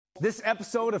This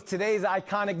episode of today's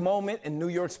iconic moment in New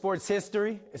York sports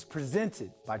history is presented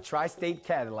by Tri-State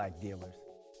Cadillac dealers.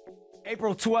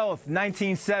 April 12th,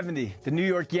 1970, the New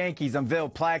York Yankees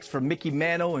unveiled plaques for Mickey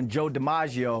Mantle and Joe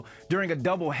DiMaggio during a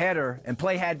doubleheader, and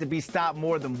play had to be stopped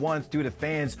more than once due to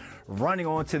fans running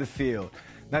onto the field.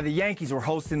 Now, the Yankees were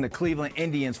hosting the Cleveland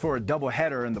Indians for a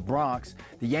doubleheader in the Bronx.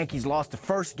 The Yankees lost the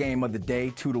first game of the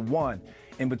day 2-1.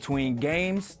 In between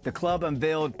games, the club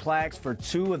unveiled plaques for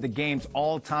two of the game's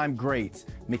all-time greats,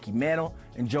 Mickey Mantle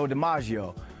and Joe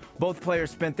DiMaggio. Both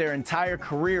players spent their entire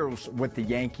careers with the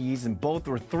Yankees, and both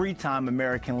were three-time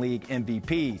American League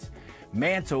MVPs.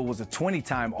 Mantle was a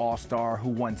 20-time All-Star who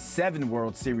won 7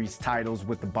 World Series titles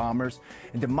with the Bombers,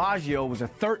 and DiMaggio was a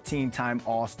 13-time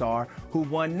All-Star who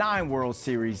won 9 World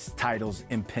Series titles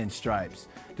in pinstripes.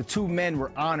 The two men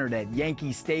were honored at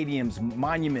Yankee Stadium's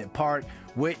Monument Park,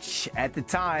 which at the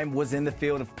time was in the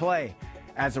field of play.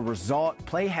 As a result,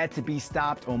 play had to be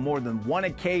stopped on more than one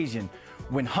occasion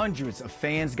when hundreds of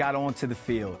fans got onto the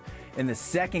field. In the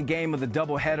second game of the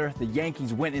doubleheader, the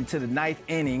Yankees went into the 9th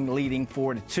inning leading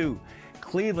 4-2.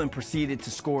 Cleveland proceeded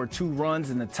to score 2 runs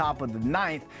in the top of the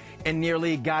 9th and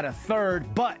nearly got a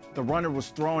third, but the runner was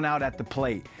thrown out at the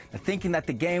plate. Now, thinking that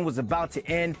the game was about to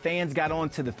end, fans got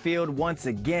onto the field once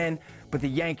again, but the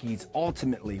Yankees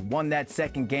ultimately won that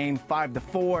second game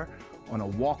 5-4 on a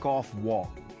walk-off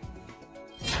walk.